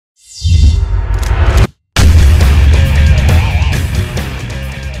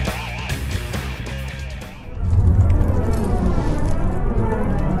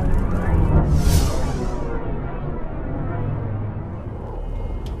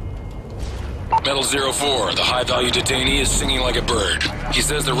Mw3, the high-value detainee is singing like a bird. He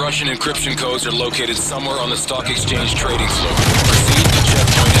says the Russian encryption codes are located somewhere on the stock exchange trading floor. Proceed to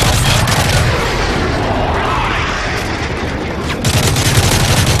checkpoint Alpha.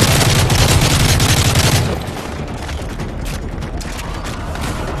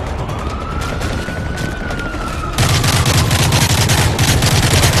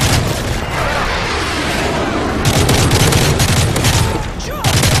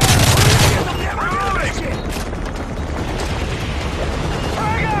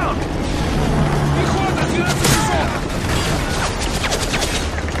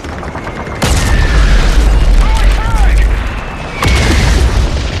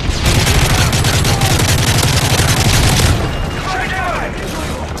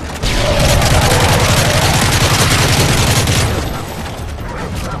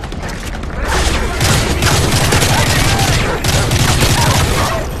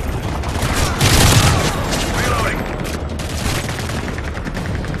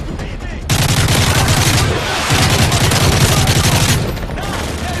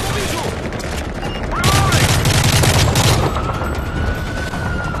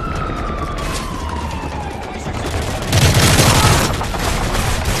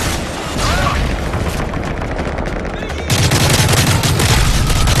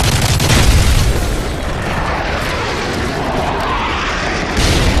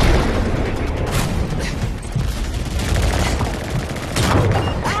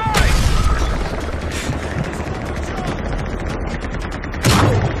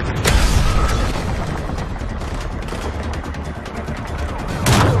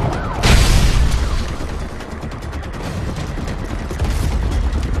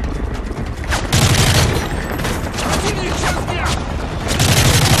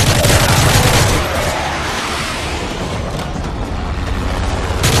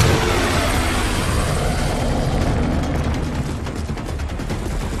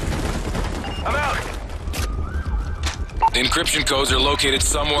 The encryption codes are located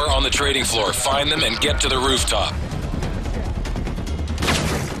somewhere on the trading floor. Find them and get to the rooftop.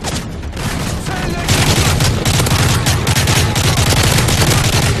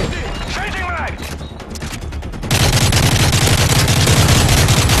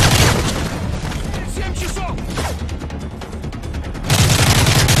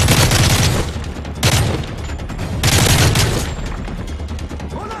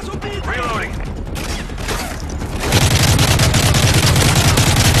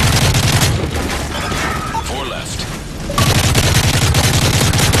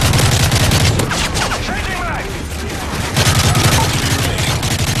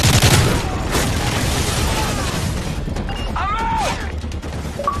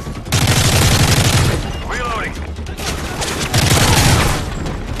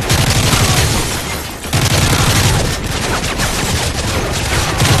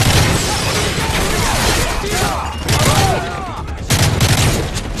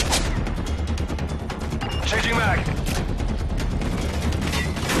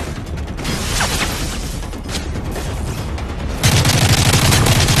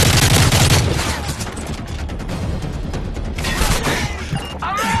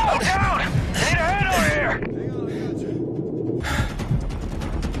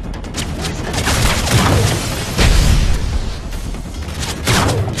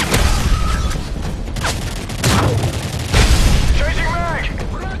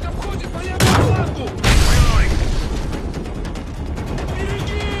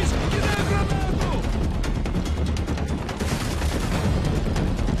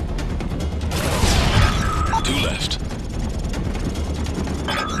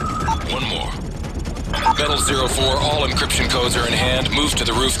 Mw3, all encryption codes are in hand. Move to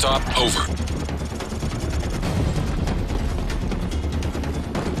the rooftop. Over.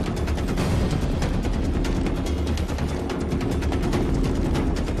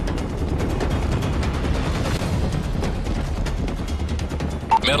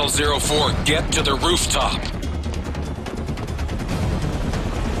 Mw3, get to the rooftop.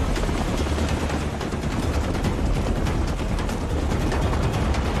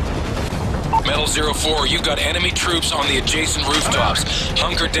 Mw3, you've got enemy troops on the adjacent rooftops.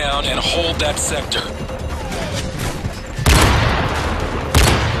 Hunker down and hold that sector.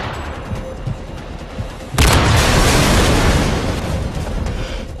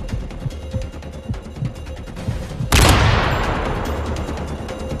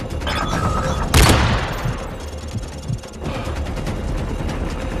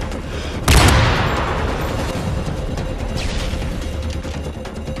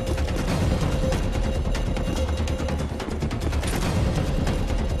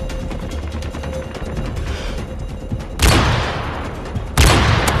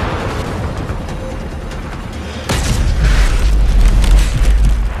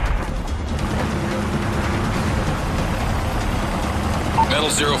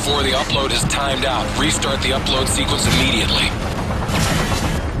 Mw3, the upload is timed out. Restart the upload sequence immediately.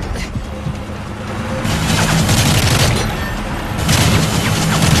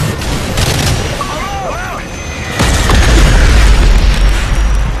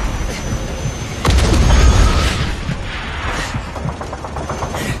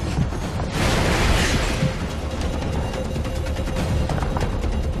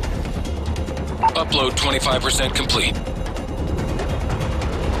 Upload 25% complete.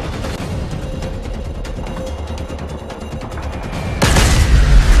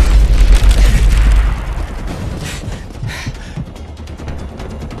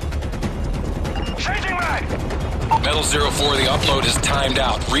 Mw3, the upload is timed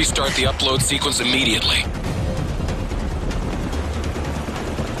out. Restart the upload sequence immediately.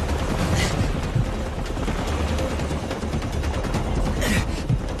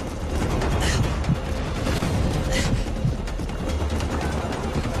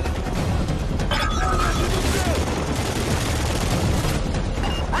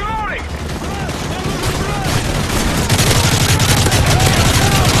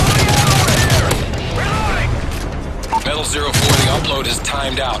 Mw3, the upload is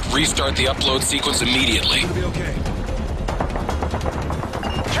timed out. Restart the upload sequence immediately. It'll be okay.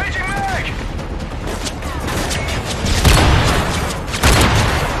 Changing mag!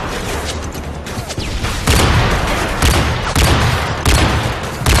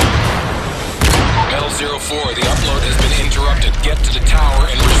 Mw3, the upload has been interrupted. Get to the tower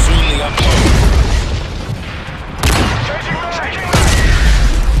and resume the upload. Changing mag! Changing mag!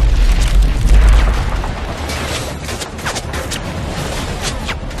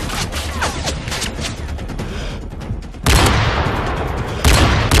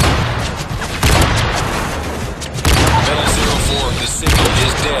 The signal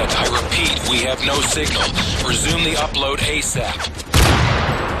is dead. I repeat, we have no signal. Resume the upload ASAP.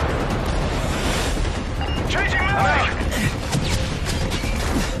 Changing mag!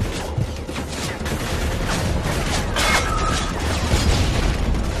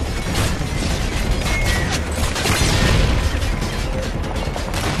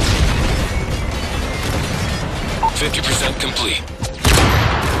 50% complete.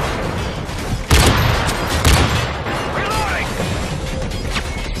 Reloading!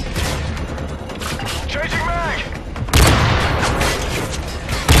 Changing mag!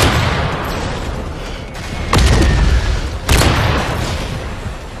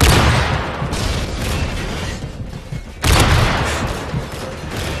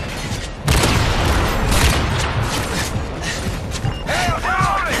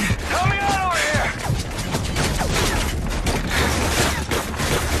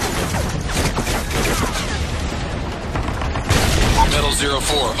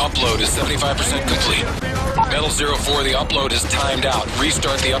 Mw3, upload is 75% complete. Mw3, the upload is timed out.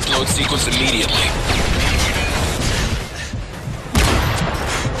 Restart the upload sequence immediately.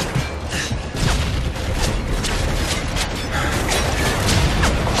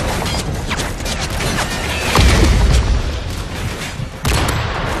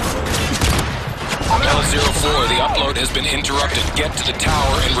 Mw3, the upload has been interrupted. Get to the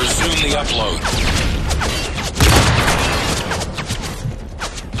tower and resume the upload.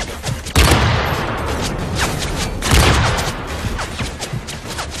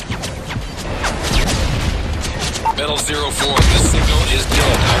 Mw3, the signal is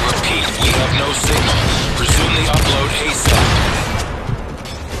dead. I repeat, we have no signal. Resume the upload ASAP.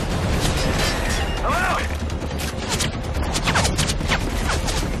 I'm out!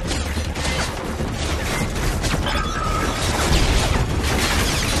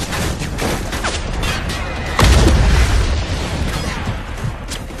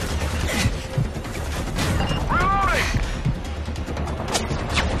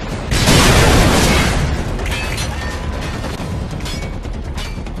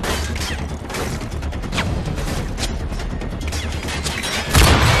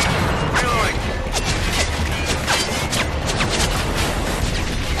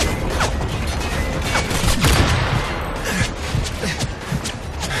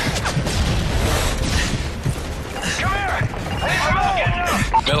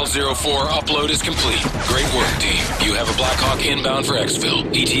 Mw3, upload is complete. Great work, team. You have a Blackhawk inbound for exfil.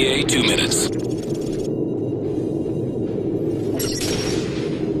 ETA 2 minutes.